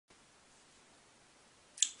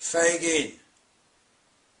Fagin,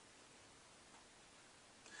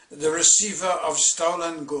 the receiver of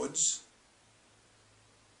stolen goods,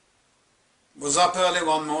 was up early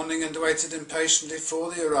one morning and waited impatiently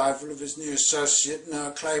for the arrival of his new associate, now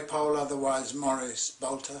Claypole, otherwise Maurice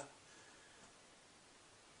Bolter,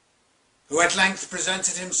 who at length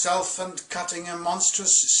presented himself and, cutting a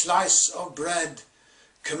monstrous slice of bread,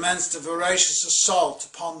 commenced a voracious assault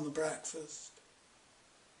upon the breakfast.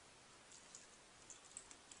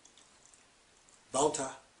 Bolter.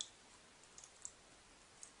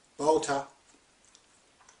 Bolter.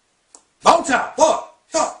 Bolter! What?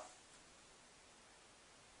 What?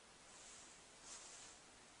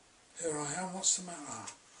 Here I am, what's the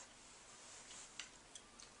matter?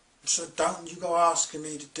 So don't you go asking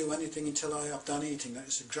me to do anything until I have done eating. That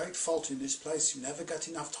is a great fault in this place. You never get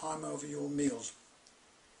enough time over your meals.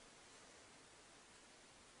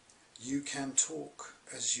 You can talk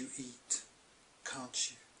as you eat,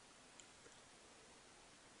 can't you?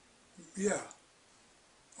 Yeah,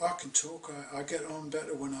 I can talk. I get on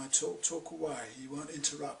better when I talk. Talk away. You won't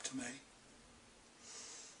interrupt me.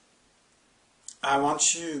 I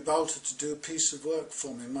want you, Bolter, to do a piece of work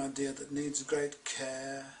for me, my dear, that needs great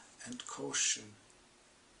care and caution.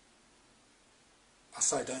 I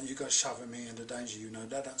say, don't you go shoving me into danger, you know,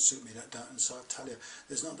 that don't suit me, that don't, and so I tell you,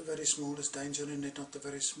 there's not the very smallest danger in it, not the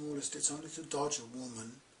very smallest, it's only to dodge a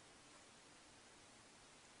woman.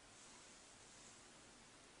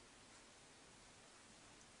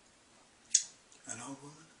 An old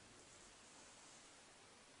woman?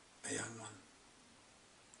 A young one?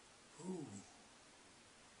 Ooh.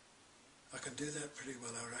 I can do that pretty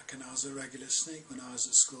well, I reckon. I was a regular sneak when I was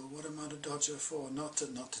at school. What am I to dodge her for? Not to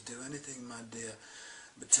do anything, my dear,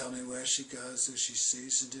 but tell me where she goes, who she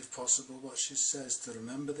sees, and if possible what she says. To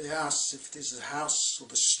remember the house, if it is a house, or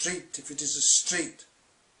the street, if it is a street.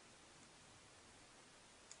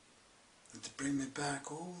 And to bring me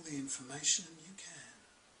back all the information you can.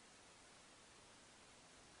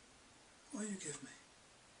 What you give me?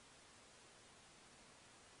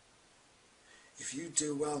 If you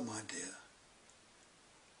do well, my dear,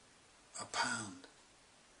 £1.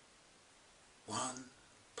 £1.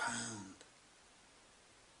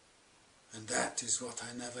 And that is what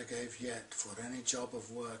I never gave yet for any job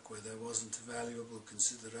of work where there wasn't a valuable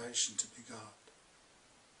consideration to be got.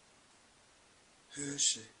 Who is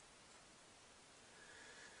she?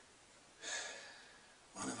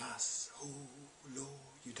 One of us. Oh, Lord,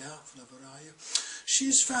 you doubtful of her, are you?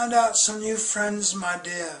 She's found out some new friends, my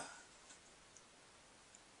dear.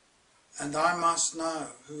 And I must know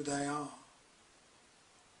who they are.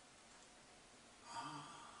 Ah,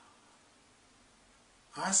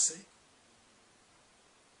 I see.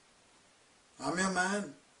 I'm your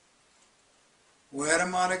man. Where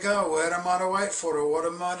am I to go? Where am I to wait for her? What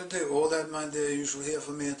am I to do? All that, my dear, you shall hear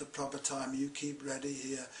from me at the proper time. You keep ready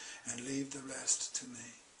here and leave the rest to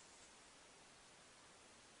me.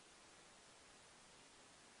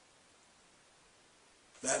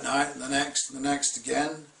 That night, the next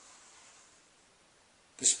again,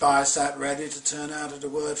 the spy sat ready to turn out at a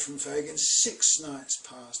word from Fagin. 6 nights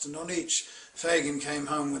passed, and on each Fagin came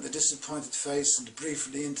home with a disappointed face and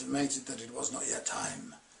briefly intimated that it was not yet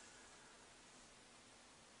time.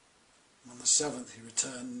 On the 7th he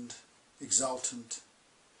returned, exultant.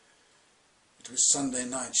 It was Sunday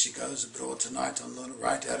night. She goes abroad tonight on the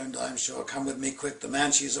right errand, I am sure. Come with me, quick. The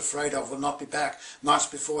man she is afraid of will not be back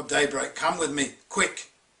much before daybreak. Come with me, quick.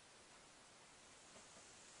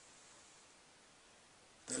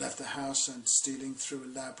 They left the house and, stealing through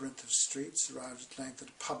a labyrinth of streets, arrived at length at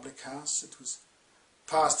a public house. It was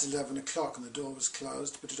past 11 o'clock and the door was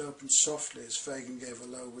closed, but it opened softly as Fagin gave a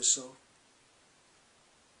low whistle.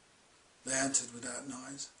 They entered without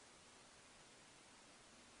noise.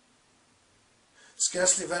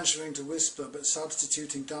 Scarcely venturing to whisper, but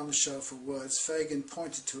substituting dumb show for words, Fagin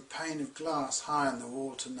pointed to a pane of glass high on the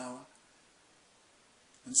wall to Noah,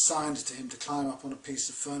 and signed to him to climb up on a piece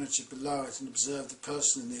of furniture below it and observe the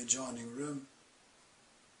person in the adjoining room.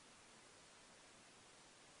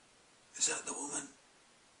 Is that the woman?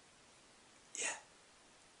 Yeah.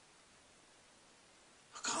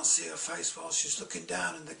 I can't see her face while she's looking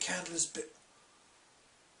down and the candle is bit...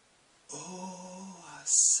 Oh, I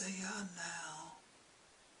see her now.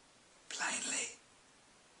 Plainly.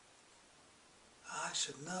 I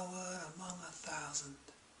should know her among 1,000.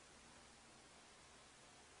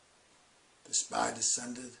 The spy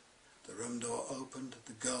descended, the room door opened,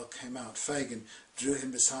 the girl came out. Fagin drew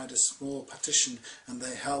him beside a small partition, and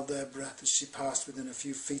they held their breath as she passed within a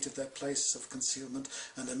few feet of their places of concealment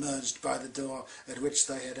and emerged by the door at which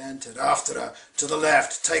they had entered. After her, to the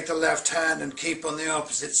left, take the left hand and keep on the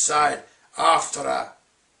opposite side. After her.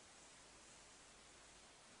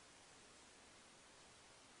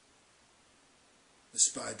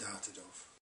 spy darted off.